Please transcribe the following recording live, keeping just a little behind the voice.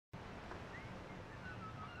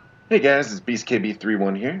Hey guys, it's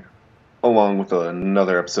BeastKB31 here, along with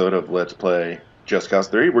another episode of Let's Play Just Cause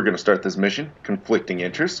 3. We're going to start this mission, Conflicting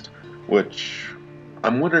Interest, which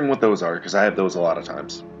I'm wondering what those are, because I have those a lot of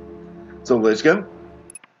times. So let's go.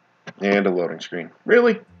 And a loading screen.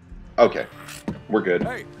 Really? Okay, we're good.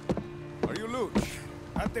 Hey, are you Luch?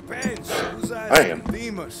 That depends. Who's I am.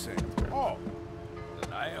 Demas. Oh,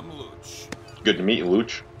 then I am Luch. Good to meet you,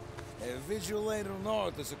 Luch. Vigilator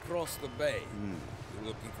North is across the bay. You're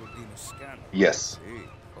looking for Demas' scanner? Yes.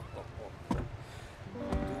 Too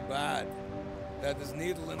bad. That is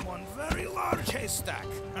needle in one very large haystack.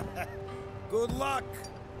 Good luck.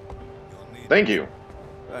 You'll need Thank you.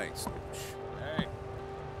 Thanks, Luch. Hey,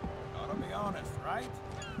 gotta be honest, right?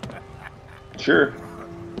 Sure.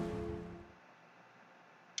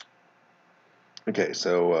 Okay,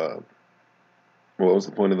 so, what was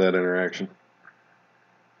the point of that interaction?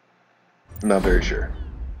 Not very sure.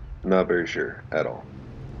 Not very sure at all.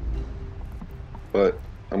 But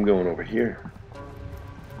I'm going over here.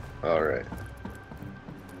 Alright.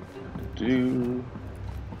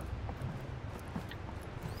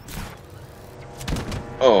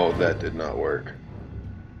 Oh, that did not work.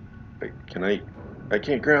 Wait, I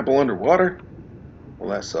can't grapple underwater? Well,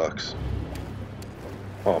 that sucks.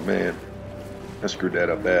 Oh man. I screwed that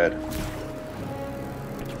up bad.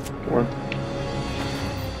 Come on.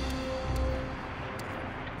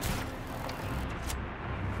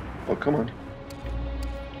 Oh, come on.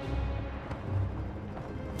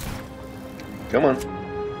 Come on.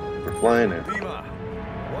 We're flying in. Dima,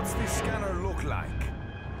 what's this scanner look like?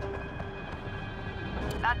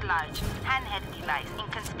 Not large. Handheld device.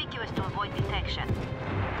 Inconspicuous to avoid detection.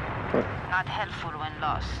 Huh. Not helpful when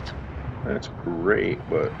lost. That's great,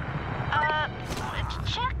 but...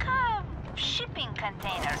 check a shipping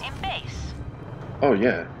container in base. Oh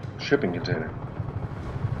yeah, shipping container.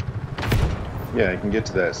 Yeah, I can get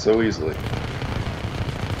to that so easily.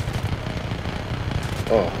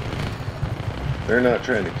 Oh. They're not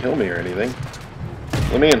trying to kill me or anything.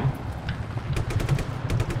 Let me in.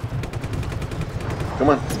 Come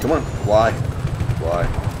on, come on. Fly. Fly.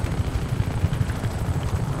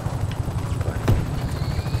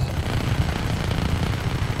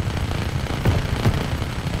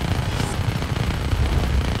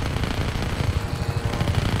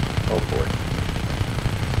 Oh boy.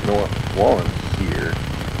 You know what? While I'm here...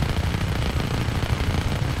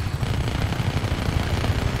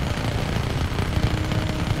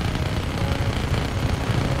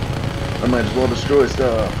 I might as well destroy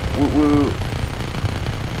stuff. Woo woo.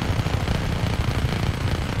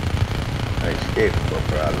 I escaped for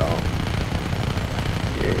how long?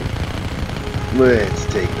 Yeah. Let's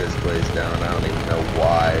take this place down. I don't even know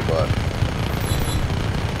why, but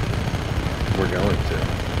we're going to.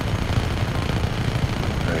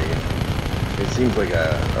 I mean, it seems like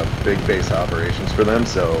a big base operations for them,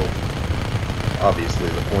 so obviously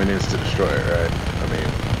the point is to destroy it, right? I mean,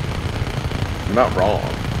 I'm not wrong.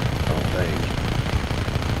 I don't think.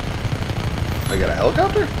 I got a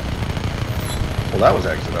helicopter? Well, that was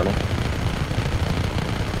accidental.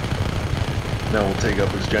 Now we'll take up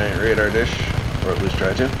this giant radar dish, or at least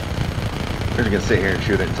try to. We're just gonna sit here and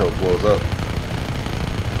shoot it until it blows up.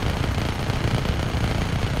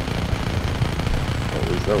 Well,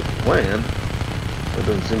 at least that was the plan. That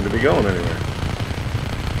doesn't seem to be going anywhere.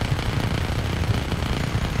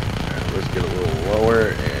 Alright, let's get a little lower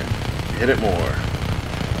and hit it more.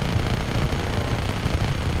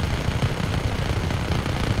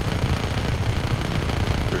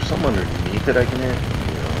 There's some underneath it I can hit,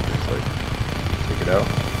 you know, just like take it out.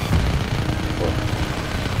 Whoa.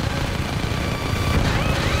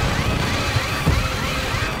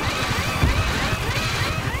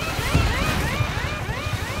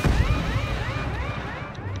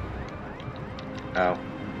 Ow.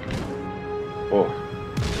 Oh.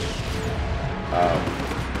 Ow.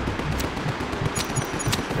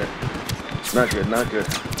 Okay. Not good, not good.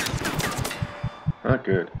 Not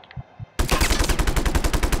good.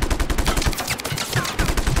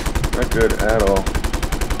 Not good at all.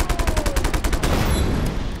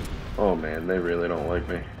 Oh man, they really don't like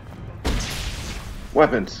me.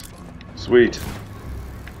 Weapons! Sweet.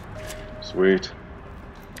 Sweet.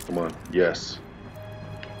 Come on. Yes.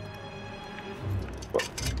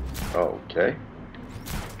 Okay.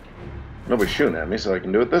 Nobody's shooting at me, so I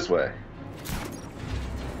can do it this way.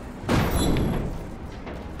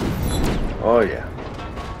 Oh yeah.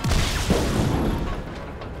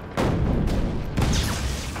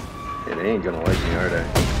 They ain't gonna like me, are they?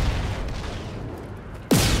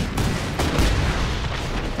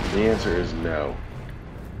 The answer is no.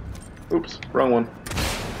 Oops, wrong one.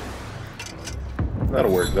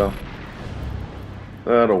 That'll work though.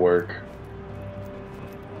 That'll work.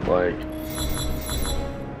 Like,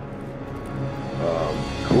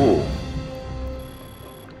 cool.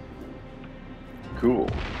 Cool.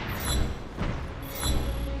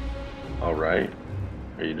 Alright.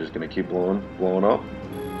 Are you just gonna keep blowing up?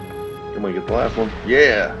 Come on, get the last one.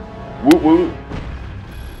 Yeah! Woot woot!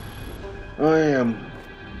 I am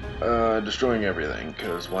destroying everything,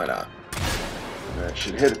 because why not? That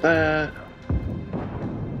should hit that.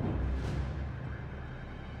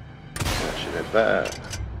 That should hit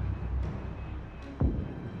that.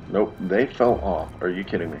 Nope, they fell off. Are you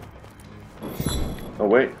kidding me? Oh,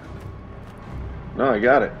 wait. No, I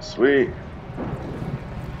got it. Sweet.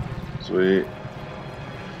 Sweet.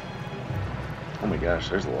 Oh my gosh,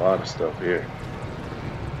 there's a lot of stuff here.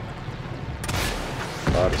 A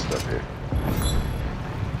lot of stuff here.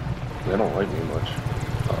 They don't like me much.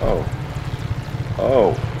 Uh-oh.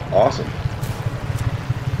 Oh, awesome.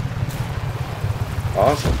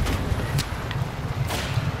 Awesome.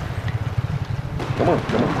 Come on,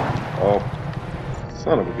 come on. Oh,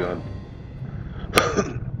 son of a gun.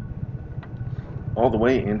 All the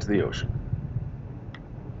way into the ocean.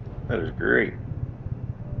 That is great.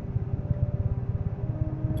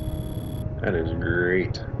 That is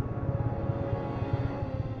great.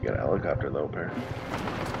 You got a helicopter though, pair.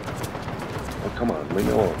 Oh, come on, leave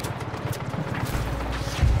me alone.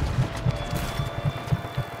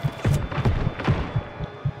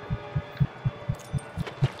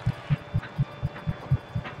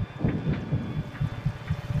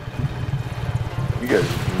 You guys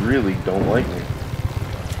really don't like me.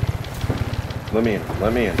 Let me in,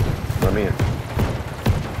 let me in, let me in.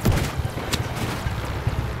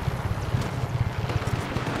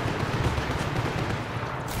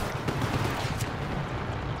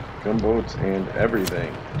 Gunboats and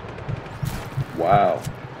everything. Wow.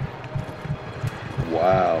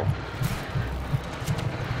 Wow.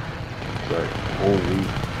 It's like, holy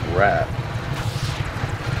crap.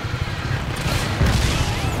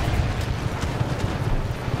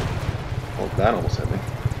 Oh, that almost hit me.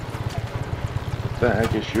 What the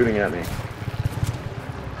heck is shooting at me?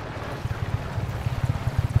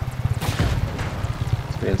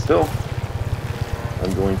 Stand still.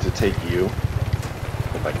 I'm going to take you.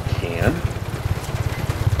 If I can.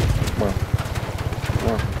 Come on. Come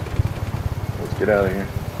on. Let's get out of here.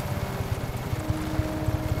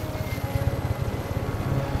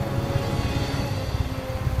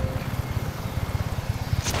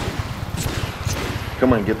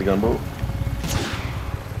 Come on, get the gunboat.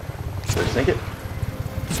 Did I sink it?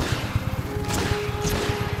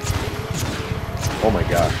 Oh my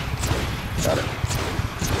gosh. Got it.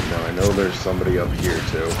 Now I know there's somebody up here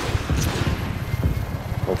too.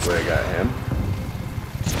 Hopefully I got him.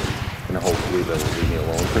 And hopefully that will leave me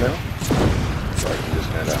alone for now. So I can just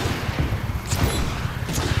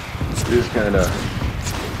kinda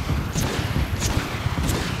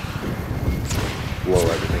blow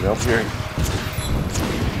everything up here.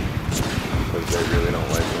 Because they really don't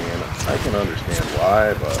like me, and I can understand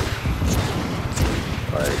why, but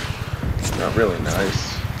like, it's not really nice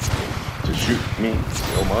to shoot me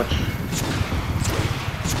so much.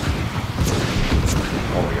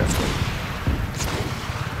 Oh my gosh.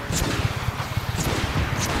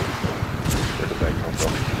 Where did that come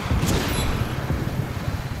from?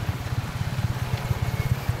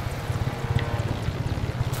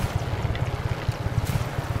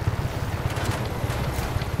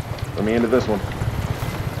 Let me into this one.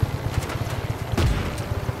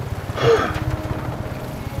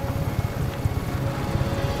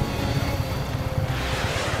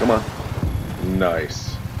 Come on.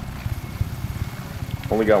 Nice.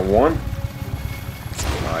 Only got one?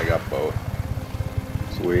 Oh, I got both.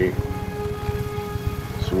 Sweet.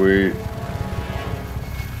 Sweet.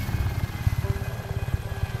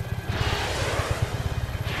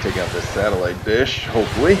 Take out this satellite dish,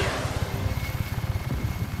 hopefully.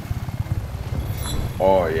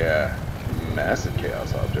 Oh yeah. Massive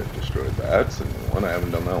chaos object destroyed. That's a new one. I haven't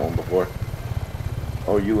done that one before.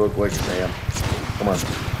 Oh, you look like Sam. Come on.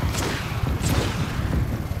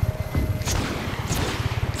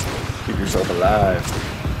 Keep yourself alive.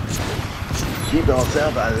 Keep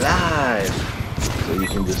yourself alive. So you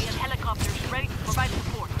can just... Helicopters ready to provide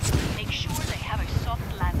support. Make sure they have a soft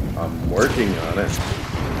landing. I'm working on it.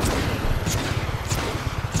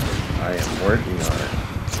 I am working on it.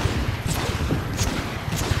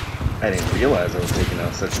 I didn't realize I was taking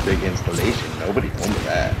out such a big installation. Nobody told me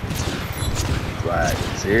that. It's like,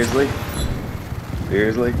 seriously?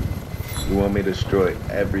 Seriously? You want me to destroy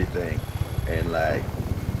everything and like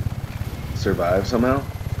survive somehow?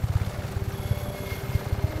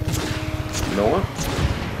 You know what?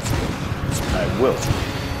 I will. No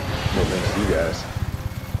thanks to you guys.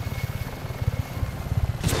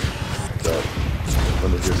 So, let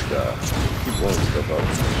me just keep blowing stuff up.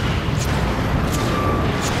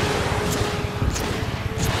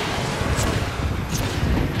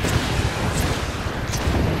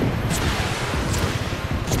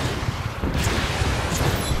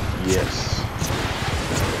 Yes.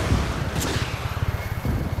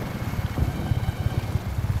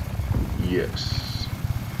 Yes.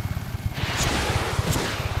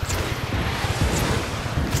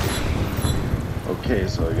 Okay,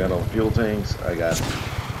 so I got all the fuel tanks. I got, I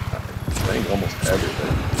think, almost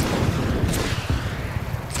everything.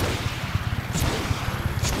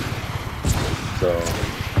 So,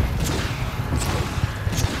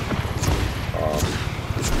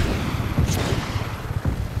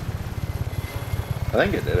 I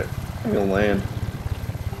think I did it. I'm gonna land,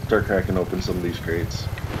 start cracking open some of these crates.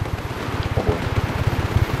 Oh boy.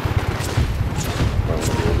 I want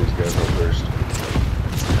to blow these guys up first.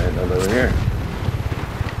 And another here.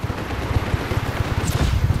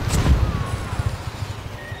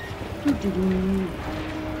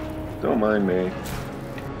 Don't mind me.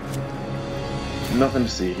 Nothing to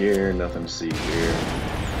see here, nothing to see here.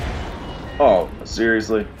 Oh,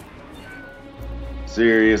 seriously?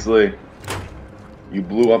 Seriously? You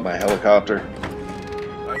blew up my helicopter?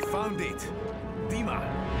 I found it. Dima.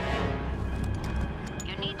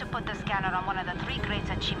 You need to put the scanner on one of the 3 crates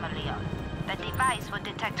at Chimaleo. The device would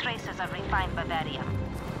detect traces of refined Bavaria.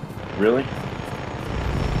 Really?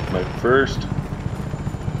 My first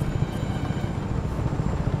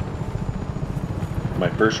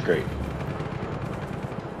crate.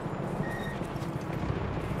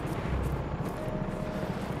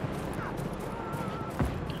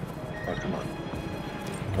 Oh, come on.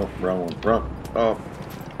 Oh, wrong one. Wrong.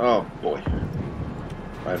 Oh, boy.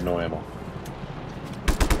 I have no ammo.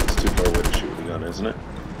 It's too far away to shoot with a gun, isn't it?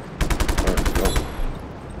 Alright, go.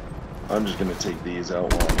 I'm just gonna take these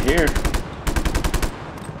out while I'm here.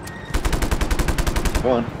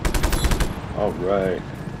 Come on. Alright.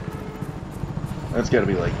 That's gotta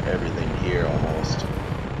be like everything here almost.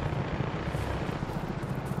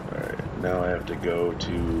 Alright, now I have to go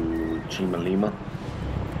to Chimalima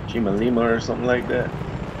or something like that.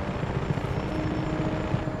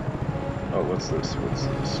 Oh, what's this? What's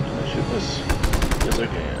this? Can I shoot this? Yes, I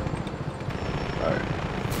can. Alright,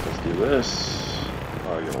 let's do this.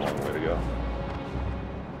 Oh, I got a long way to go.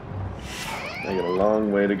 I got a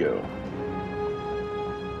long way to go.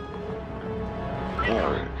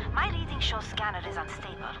 Alright. My reading shows scanner is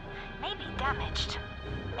unstable. Maybe damaged.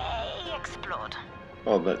 May explode.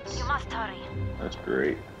 Oh, that's... You must hurry. That's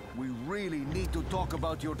great. We really need to talk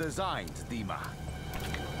about your designs, Dima.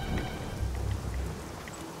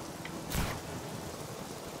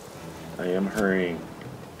 I am hurrying.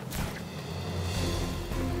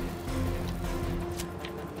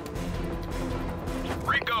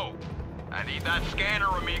 Rico! I need that scanner,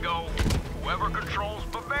 amigo. Whoever controls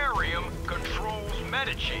Bavarium controls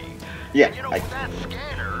Medici. Yeah, And you know, with that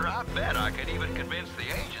scanner, I bet I could even convince the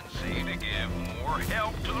agency to give more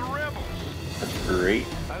help to the rebels. That's great.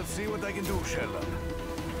 I'll see what I can do, Sheldon.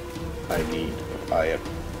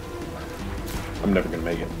 I'm never gonna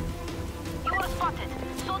make it. You were spotted.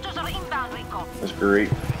 Soldiers are inbound, Rico. That's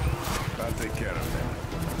great. I'll take care of them.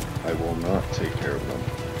 I will not take care of them.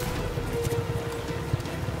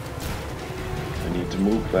 I need to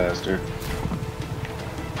move faster.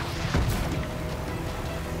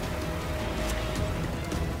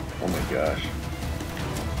 Oh my gosh.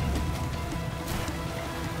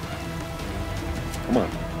 Come on.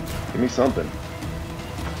 Give me something.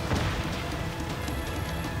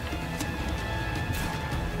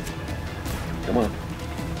 Come on.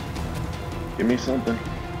 Give me something.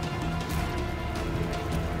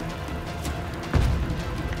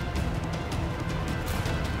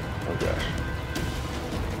 Oh gosh.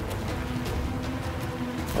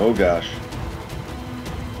 Oh gosh.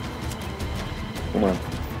 Come on.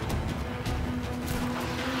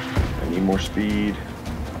 I need more speed.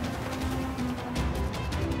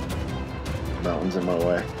 Mountain's in my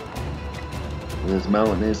way. This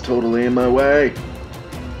mountain is totally in my way.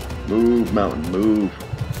 Move, mountain, move.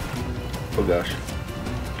 Oh gosh.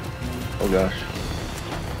 Oh gosh.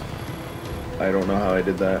 I don't know how I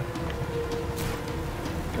did that.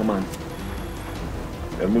 Come on.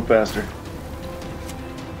 Gotta move faster.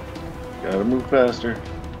 Gotta move faster.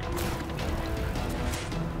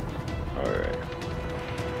 Alright.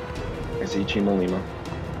 I see Chimalima.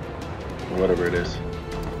 Or whatever it is.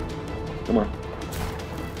 Come on.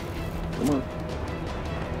 Come on.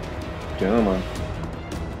 Come on.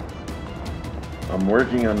 I'm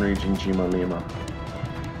working on reaching Chimalima.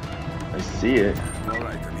 I see it.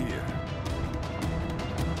 Alright, I'm here.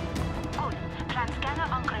 Good. Plant scanner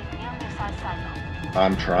on grade near missile silo.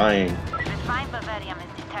 I'm trying. Refined Bavarium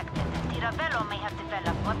is detected. Tiravello may have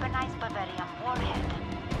developed weaponized Bavarium warhead.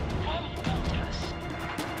 Very dangerous.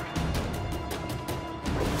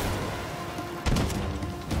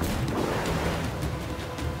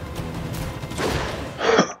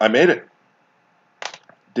 I made it.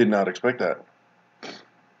 Did not expect that.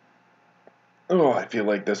 Oh, I feel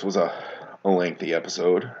like this was a lengthy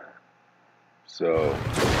episode. So,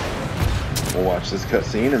 we'll watch this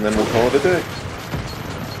cutscene and then we'll call it a day.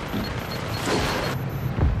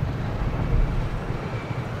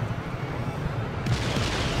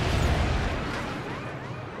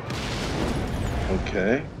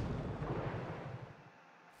 Okay.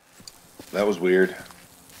 That was weird.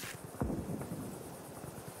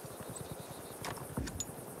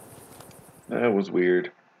 That was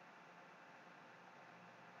weird.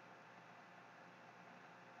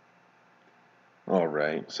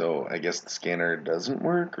 Alright, so I guess the scanner doesn't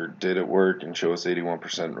work, or did it work and show us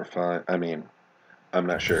 81% refined? I mean, I'm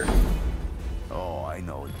not sure. Oh, I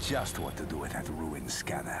know just what to do with that ruined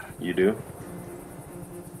scanner. You do?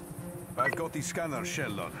 I've got the scanner,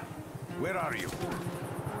 Sheldon. Where are you?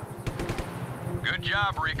 Good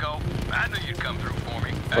job, Rico. I knew you'd come through for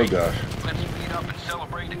me. Oh gosh. Let's meet up and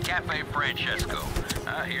celebrate at Cafe Francesco.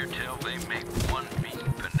 I hear tell they make one mean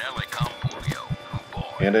Pinelli Compulio. Oh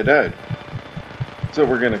boy. And I died. So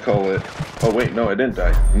we're gonna call it... Oh wait, no, I didn't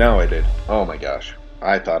die. Now I did. Oh my gosh.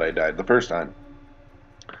 I thought I died the first time.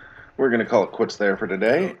 We're gonna call it quits there for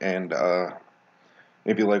today, and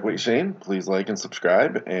if you like what you're seeing, please like and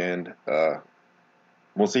subscribe, and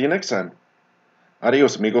we'll see you next time.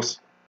 Adios, amigos.